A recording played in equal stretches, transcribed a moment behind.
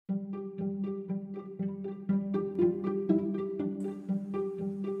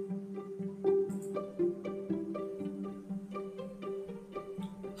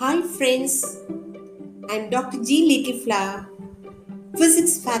friends. I'm Dr. G. Littleflower,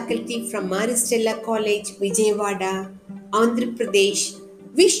 Physics faculty from Maristella College, Vijayawada, Andhra Pradesh.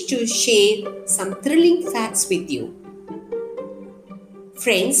 Wish to share some thrilling facts with you.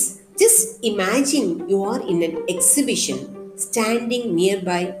 Friends, just imagine you are in an exhibition standing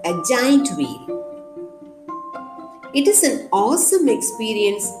nearby a giant wheel. It is an awesome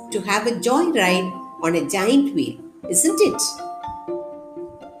experience to have a joyride on a giant wheel, isn't it?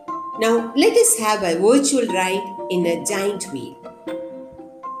 Now let us have a virtual ride in a giant wheel.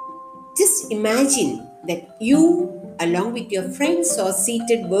 Just imagine that you, along with your friends, are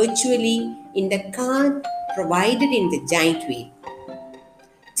seated virtually in the car provided in the giant wheel.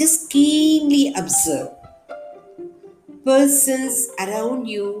 Just keenly observe. Persons around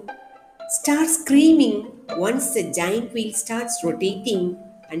you start screaming once the giant wheel starts rotating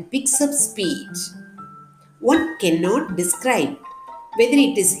and picks up speed. One cannot describe whether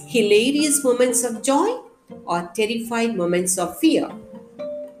it is hilarious moments of joy or terrified moments of fear.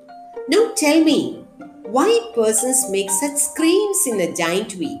 Now tell me, why persons make such screams in a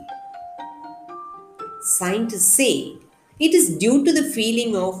giant wheel? Scientists say it is due to the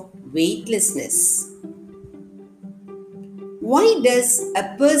feeling of weightlessness. Why does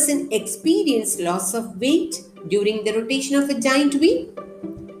a person experience loss of weight during the rotation of a giant wheel?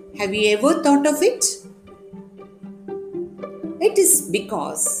 Have you ever thought of it? It is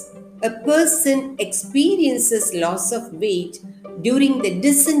because a person experiences loss of weight during the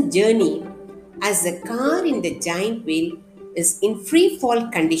descent journey as the car in the giant wheel is in free fall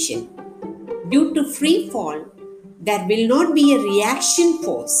condition. Due to free fall, there will not be a reaction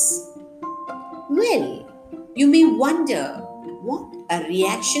force. Well, you may wonder what a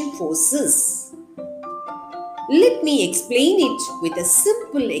reaction force is. Let me explain it with a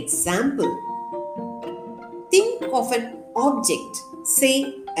simple example. Think of an object,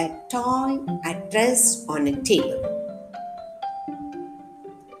 say a toy at rest on a table.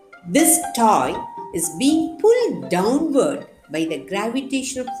 This toy is being pulled downward by the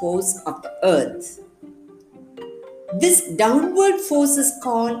gravitational force of the earth. This downward force is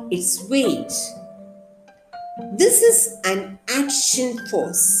called its weight. This is an action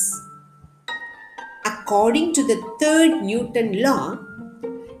force. According to the third Newton law,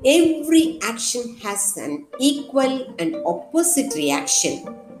 every action has an equal and opposite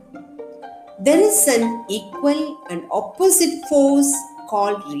reaction. There is an equal and opposite force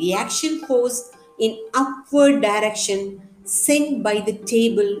called reaction force in upward direction sent by the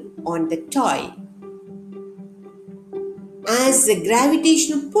table on the toy. As the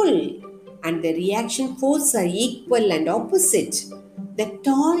gravitational pull and the reaction force are equal and opposite, the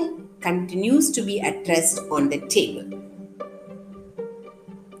toy continues to be at rest on the table.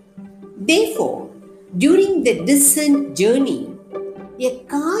 Therefore, during the descent journey, a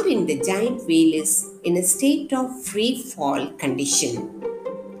car in the giant wheel is in a state of free fall condition.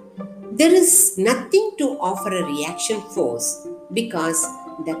 There is nothing to offer a reaction force because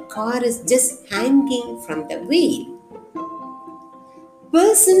the car is just hanging from the wheel.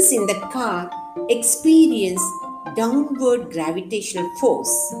 Persons in the car experience downward gravitational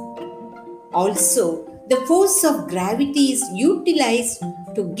force. Also, the force of gravity is utilized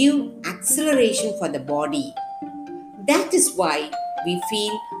to give acceleration for the body. That is why we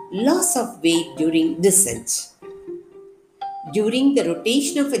feel loss of weight during descent. During the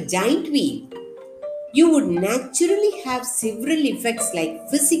rotation of a giant wheel, you would naturally have several effects like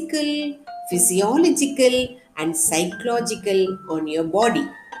physical, physiological, and psychological on your body.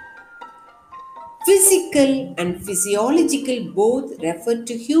 Physical and physiological both refer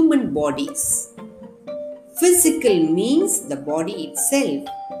to human bodies. Physical means the body itself.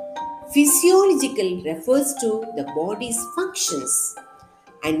 Physiological refers to the body's functions.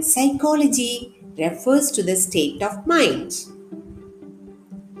 And psychology refers to the state of mind.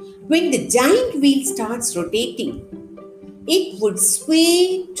 When the giant wheel starts rotating, it would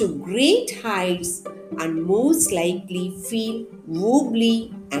sway to great heights and most likely feel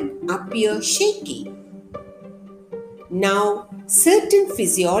wobbly and appear shaky. Now, certain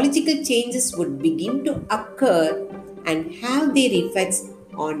physiological changes would begin to occur and have their effects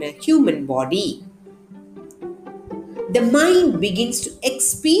on a human body. The mind begins to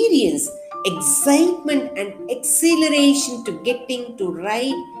experience excitement and acceleration to getting to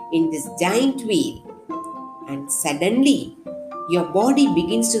ride in this giant wheel. And suddenly, your body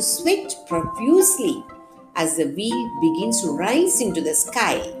begins to sweat profusely as the wheel begins to rise into the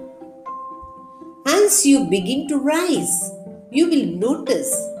sky. As you begin to rise, you will notice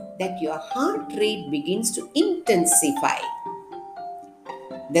that your heart rate begins to intensify.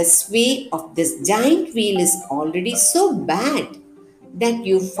 The sway of this giant wheel is already so bad that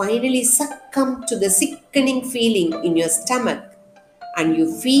you finally succumb to the sickening feeling in your stomach and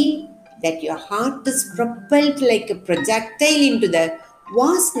you feel that your heart is propelled like a projectile into the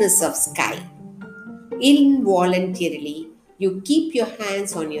vastness of sky. Involuntarily, you keep your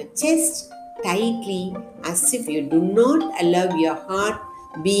hands on your chest tightly as if you do not allow your heart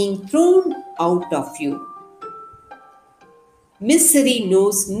being thrown out of you. Misery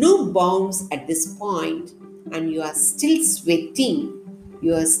knows no bounds at this point, and you are still sweating.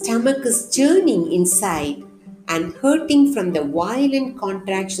 Your stomach is churning inside and hurting from the violent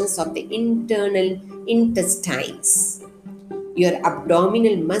contractions of the internal intestines. Your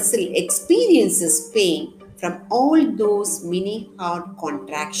abdominal muscle experiences pain from all those mini heart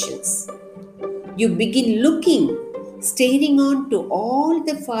contractions. You begin looking, staring on to all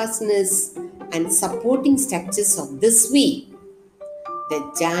the fasteners and supporting structures of this wheel.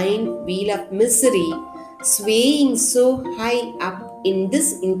 The giant wheel of misery, swaying so high up in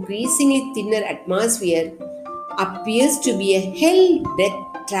this increasingly thinner atmosphere, appears to be a hell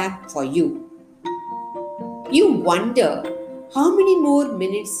death trap for you. You wonder how many more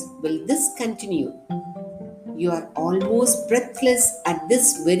minutes will this continue? You are almost breathless at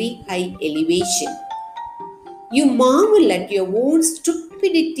this very high elevation. You marvel at your own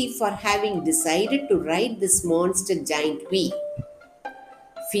stupidity for having decided to ride this monster giant wheel.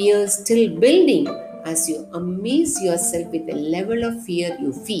 Fear still building as you amaze yourself with the level of fear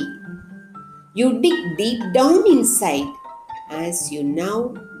you feel. You dig deep down inside as you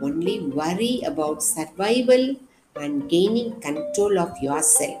now only worry about survival and gaining control of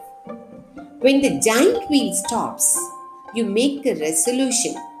yourself. When the giant wheel stops, you make a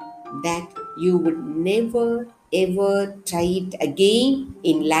resolution that you would never ever try it again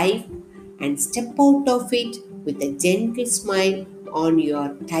in life and step out of it with a gentle smile on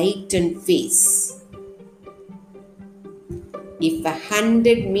your tightened face. If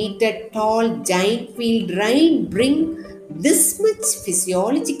 100-meter tall giant wheel ride bring this much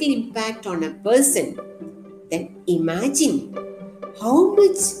physiological impact on a person, then imagine how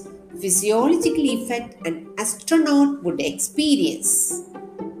much physiological effect an astronaut would experience.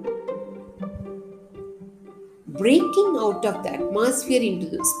 Breaking out of the atmosphere into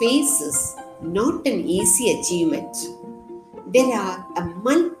the space is not an easy achievement. There are a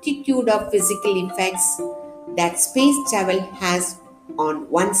multitude of physical effects that space travel has on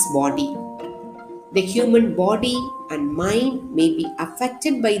one's body. The human body and mind may be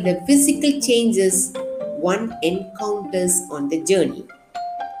affected by the physical changes one encounters on the journey.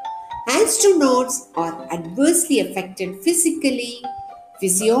 Astronauts are adversely affected physically,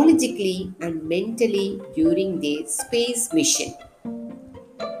 physiologically, and mentally during their space mission.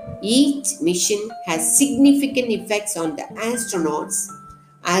 Each mission has significant effects on the astronauts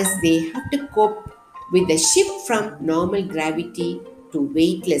as they have to cope with the shift from normal gravity to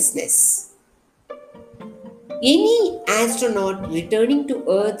weightlessness. Any astronaut returning to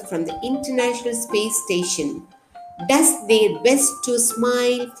Earth from the International Space Station does their best to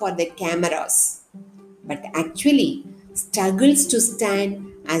smile for the cameras, but actually struggles to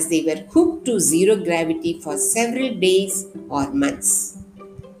stand as they were hooked to zero gravity for several days or months.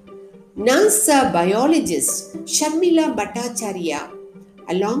 NASA biologist Sharmila Bhattacharya,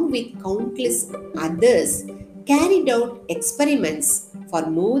 along with countless others, carried out experiments for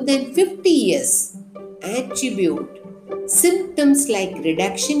more than 50 years, attribute symptoms like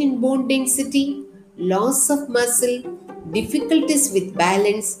reduction in bone density, loss of muscle, difficulties with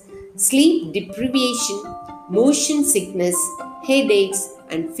balance, sleep deprivation, motion sickness, headaches,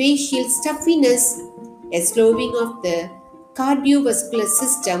 and facial stuffiness, a slowing of the cardiovascular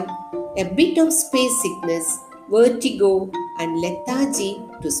system, a bit of space sickness, vertigo, and lethargy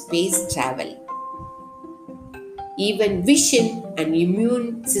to space travel. Even vision and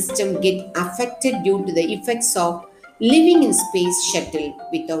immune system get affected due to the effects of living in space shuttle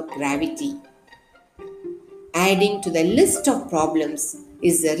without gravity. Adding to the list of problems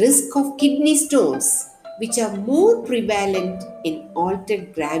is the risk of kidney stones, which are more prevalent in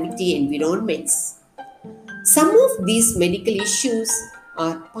altered gravity environments. Some of these medical issues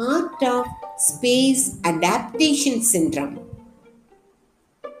are part of space adaptation syndrome.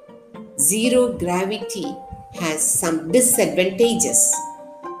 Zero gravity has some disadvantages.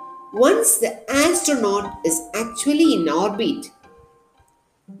 Once the astronaut is actually in orbit,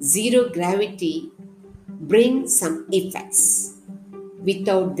 zero gravity brings some effects.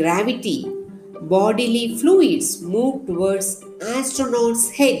 Without gravity, bodily fluids move towards astronaut's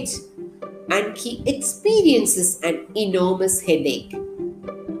head and he experiences an enormous headache.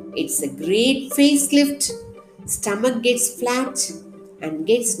 It's a great facelift, stomach gets flat and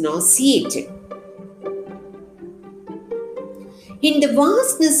gets nauseated. In the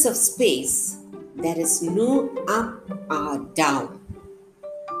vastness of space, there is no up or down.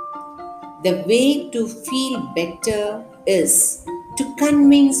 The way to feel better is to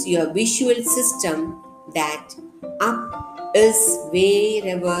convince your visual system that up is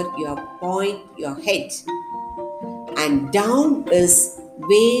wherever you point your head and down is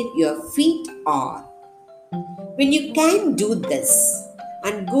where your feet are. When you can do this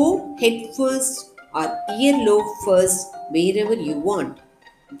and go head first or earlobe first wherever you want,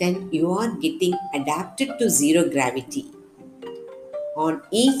 then you are getting adapted to zero gravity. On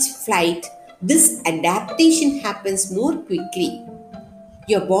each flight, this adaptation happens more quickly.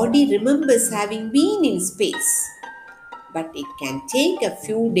 Your body remembers having been in space, but it can take a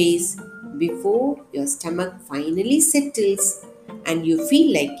few days before your stomach finally settles and you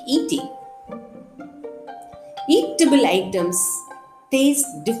feel like eating. Eatable items taste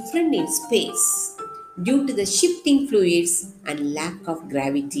different in space due to the shifting fluids and lack of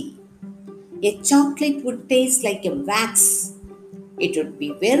gravity. A chocolate would taste like a wax. It would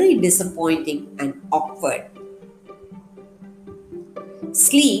be very disappointing and awkward.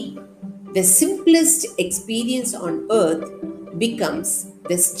 Sleep, the simplest experience on earth, becomes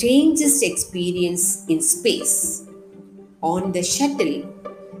the strangest experience in space. On the shuttle,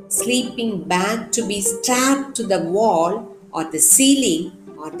 sleeping bag to be strapped to the wall or the ceiling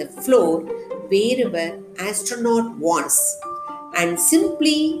or the floor wherever astronaut wants, and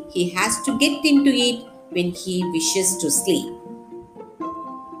simply he has to get into it when he wishes to sleep.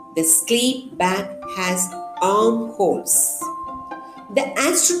 The sleep bag has armholes. The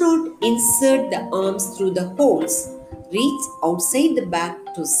astronaut insert the arms through the holes, reach outside the bag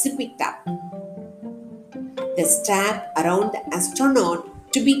to zip it up. The strap around the astronaut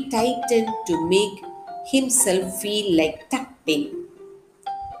to be tightened to make himself feel like tucked in.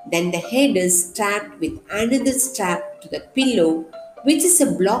 Then the head is strapped with another strap to the pillow, which is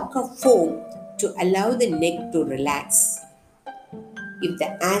a block of foam to allow the neck to relax. If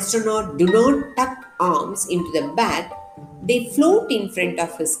the astronaut do not tuck arms into the bag, they float in front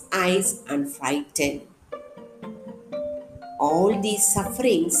of his eyes and frighten. All these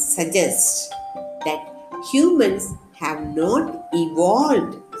sufferings suggest that humans have not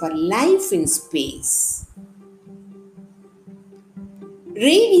evolved for life in space.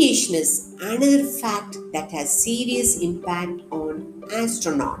 Radiation is another fact that has serious impact on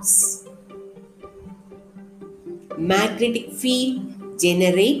astronauts. Magnetic field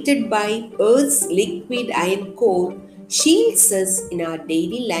generated by Earth's liquid iron core shields us in our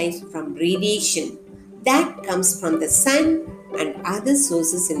daily lives from radiation that comes from the sun and other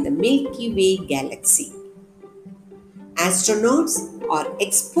sources in the Milky Way galaxy. Astronauts are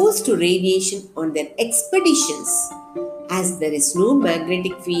exposed to radiation on their expeditions as there is no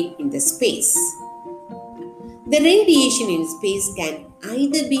magnetic field in the space. The radiation in space can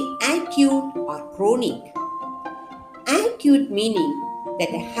either be acute or chronic. Acute meaning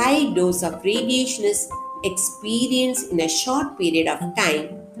that a high dose of radiation is experienced in a short period of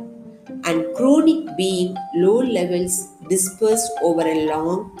time, and chronic being low levels dispersed over a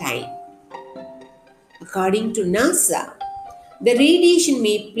long time. According to NASA, the radiation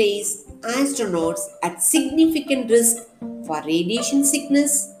may place astronauts at significant risk for radiation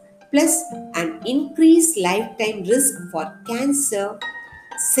sickness plus an increased lifetime risk for cancer,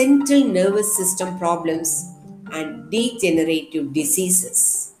 central nervous system problems, and degenerative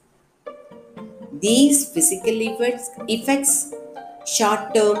diseases. These physical effects,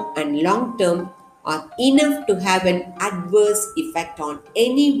 short term and long term, are enough to have an adverse effect on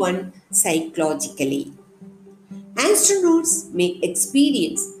anyone psychologically. Astronauts may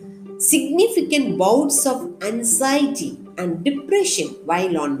experience significant bouts of anxiety and depression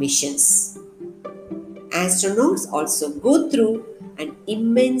while on missions. Astronauts also go through an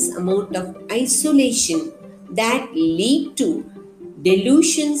immense amount of isolation that lead to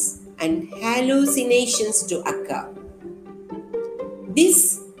delusions and hallucinations to occur.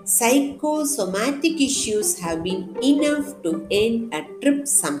 These psychosomatic issues have been enough to end a trip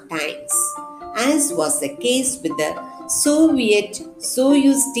sometimes, as was the case with the Soviet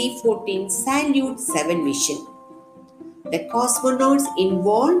Soyuz T-14 Salyut 7 mission. The cosmonauts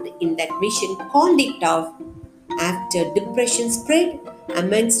involved in that mission called it off after depression spread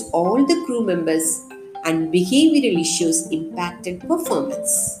amongst all the crew members and behavioral issues impacted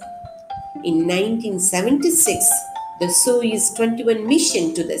performance. In 1976, the Soyuz 21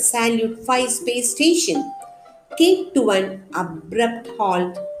 mission to the Salyut 5 space station came to an abrupt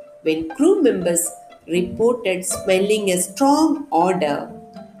halt when crew members reported smelling a strong odor,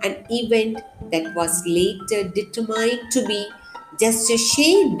 an event that was later determined to be just a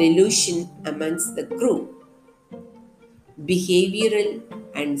shared delusion amongst the crew. behavioral,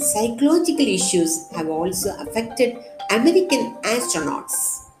 and psychological issues have also affected American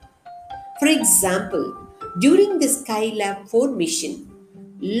astronauts. For example, during the Skylab 4 mission,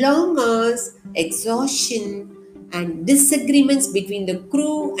 long hours, exhaustion, and disagreements between the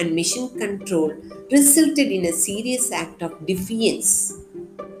crew and mission control resulted in a serious act of defiance.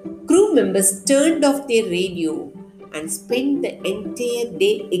 Crew members turned off their radio and spent the entire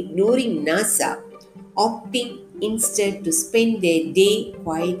day ignoring NASA, opting instead to spend their day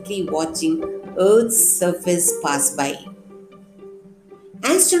quietly watching Earth's surface pass by.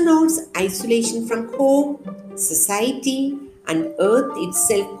 Astronauts' isolation from home, society, and Earth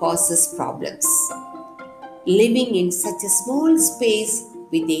itself causes problems. Living in such a small space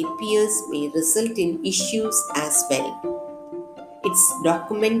with their peers may result in issues as well. It's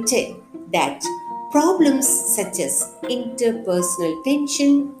documented that problems such as interpersonal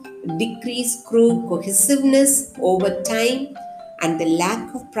tension, decreased crew cohesiveness over time, and the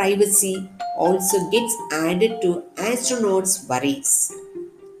lack of privacy also gets added to astronauts' worries.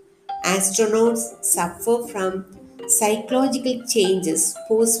 Astronauts suffer from psychological changes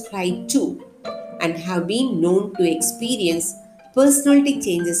post flight too and have been known to experience personality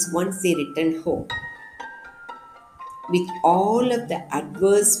changes once they return home. With all of the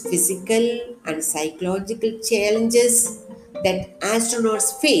adverse physical and psychological challenges that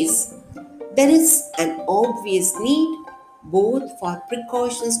astronauts face, there is an obvious need both for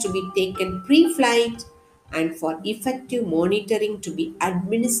precautions to be taken pre flight and for effective monitoring to be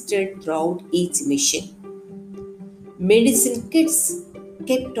administered throughout each mission. Medicine kits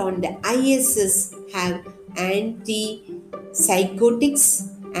kept on the ISS have antipsychotics,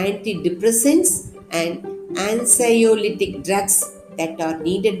 antidepressants, and anxiolytic drugs that are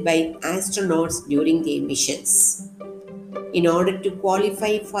needed by astronauts during their missions. In order to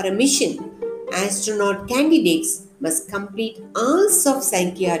qualify for a mission, astronaut candidates must complete hours of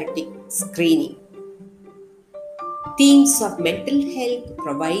psychiatric screening. Teams of mental health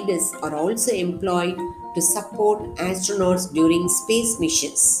providers are also employed to support astronauts during space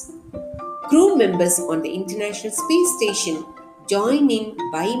missions. Crew members on the International Space Station join in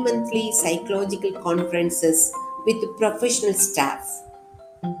bi-monthly psychological conferences with professional staff.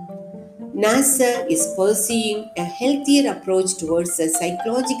 NASA is pursuing a healthier approach towards the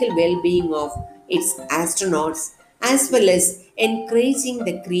psychological well-being of its astronauts as well as encouraging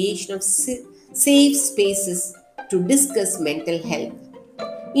the creation of safe spaces to discuss mental health.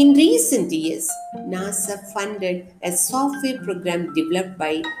 In recent years, NASA funded a software program developed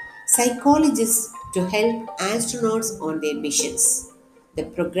by psychologists to help astronauts on their missions. The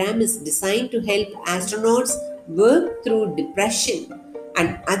program is designed to help astronauts work through depression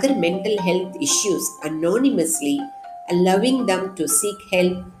and other mental health issues anonymously, allowing them to seek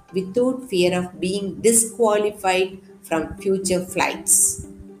help without fear of being disqualified from future flights.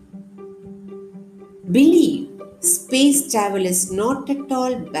 Believe space travel is not at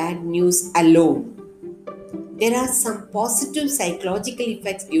all bad news alone. There are some positive psychological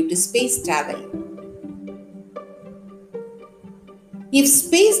effects due to space travel. If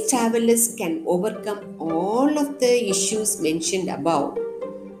space travelers can overcome all of the issues mentioned above,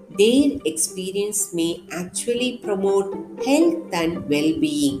 their experience may actually promote health and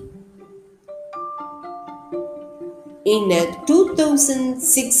well-being. In a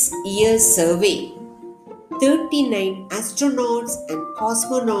 2006 year survey, 39 astronauts and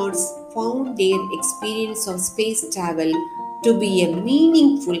cosmonauts found their experience of space travel to be a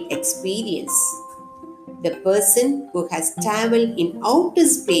meaningful experience. The person who has traveled in outer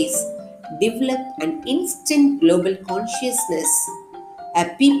space developed an instant global consciousness, a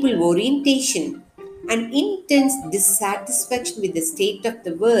people orientation, an intense dissatisfaction with the state of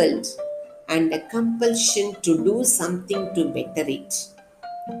the world, and a compulsion to do something to better it.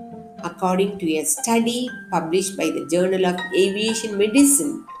 According to a study published by the Journal of Aviation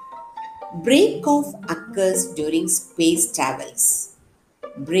Medicine, break-off occurs during space travels.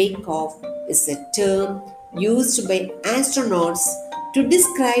 Break-off is a term used by astronauts to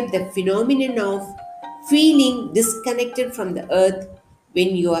describe the phenomenon of feeling disconnected from the Earth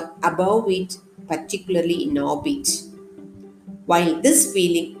when you are above it, particularly in orbit. While this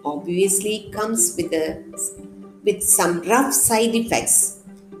feeling obviously comes with some rough side effects,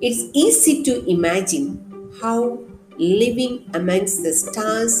 it's easy to imagine how living amongst the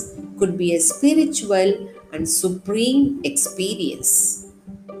stars could be a spiritual and supreme experience.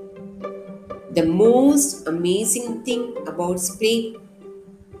 The most amazing thing about space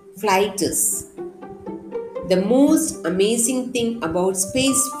flight is the most amazing thing about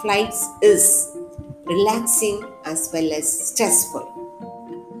space flights is relaxing as well as stressful.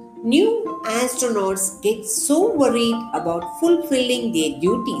 New astronauts get so worried about fulfilling their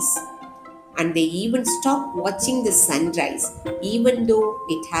duties and they even stop watching the sunrise, even though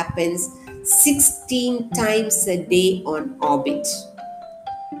it happens 16 times a day on orbit.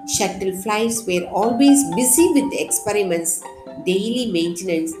 Shuttle flights were always busy with experiments, daily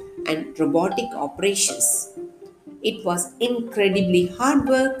maintenance, and robotic operations. It was incredibly hard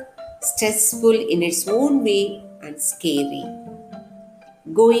work, stressful in its own way, and scary.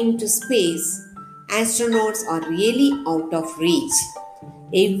 Going to space, astronauts are really out of reach.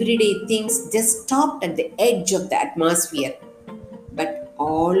 Everyday things just stopped at the edge of the atmosphere. But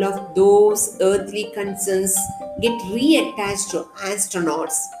all of those earthly concerns get reattached to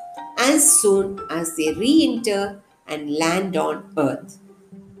astronauts as soon as they re enter and land on Earth.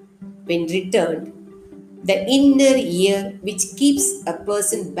 When returned, the inner ear, which keeps a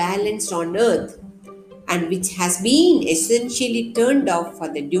person balanced on Earth and which has been essentially turned off for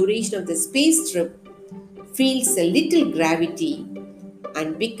the duration of the space trip, feels a little gravity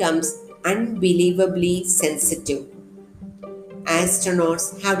and becomes unbelievably sensitive.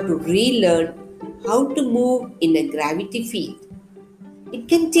 Astronauts have to relearn how to move in a gravity field. It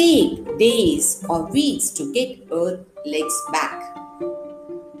can take days or weeks to get Earth legs back.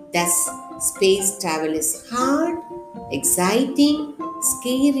 Thus, space travel is hard, exciting,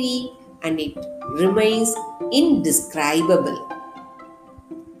 scary, and it remains indescribable.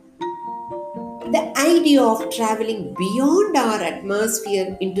 The idea of traveling beyond our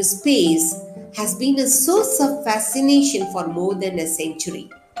atmosphere into space has been a source of fascination for more than a century.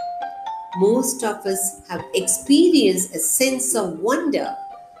 Most of us have experienced a sense of wonder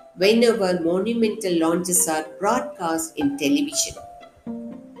whenever monumental launches are broadcast in television.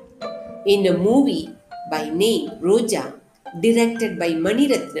 In a movie by name Roja, directed by Mani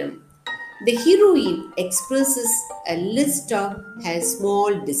Ratnam, the heroine expresses a list of her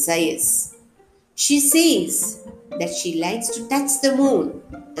small desires. She says that she likes to touch the moon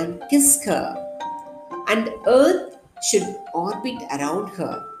and kiss her, and Earth should orbit around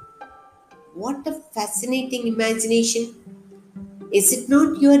her. What a fascinating imagination! Is it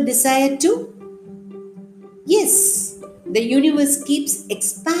not your desire too? Yes, the universe keeps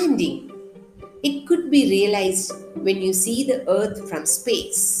expanding. It could be realized when you see the Earth from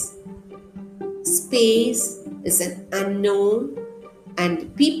space. Space is an unknown,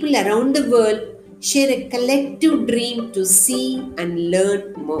 and people around the world share a collective dream to see and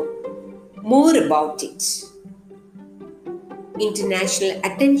learn more about it. International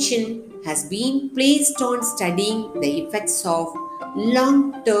attention has been placed on studying the effects of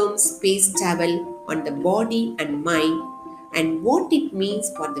long term space travel on the body and mind and what it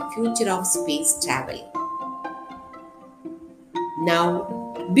means for the future of space travel. Now,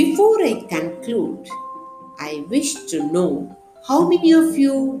 before I conclude, I wish to know how many of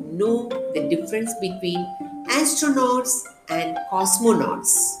you know the difference between astronauts and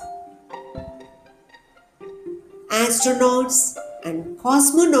cosmonauts. Astronauts and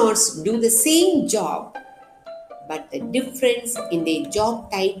cosmonauts do the same job, but the difference in their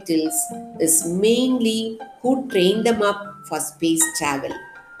job titles is mainly who trained them up for space travel.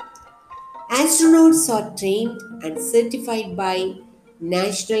 Astronauts are trained and certified by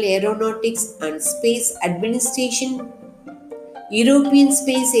National Aeronautics and Space Administration, European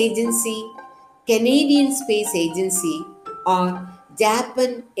Space Agency, Canadian Space Agency, or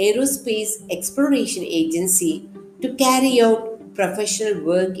Japan Aerospace Exploration Agency to carry out professional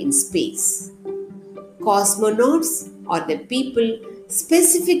work in space. Cosmonauts are the people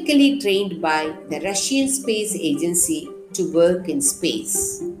specifically trained by the Russian Space Agency to work in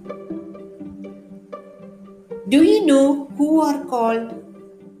space. Do you know who are called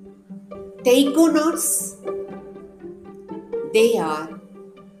taikonauts? They are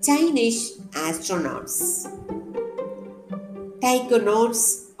Chinese astronauts.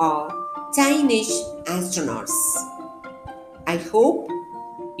 Taikonauts are Chinese astronauts. I hope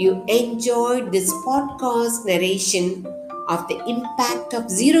you enjoyed this podcast narration of the impact of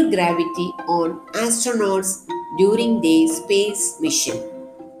zero gravity on astronauts during their space mission.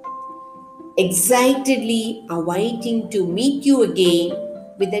 Excitedly awaiting to meet you again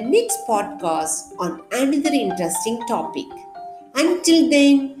with the next podcast on another interesting topic. Until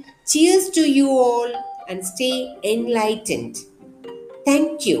then, cheers to you all and stay enlightened.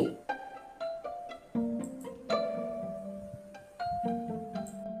 Thank you.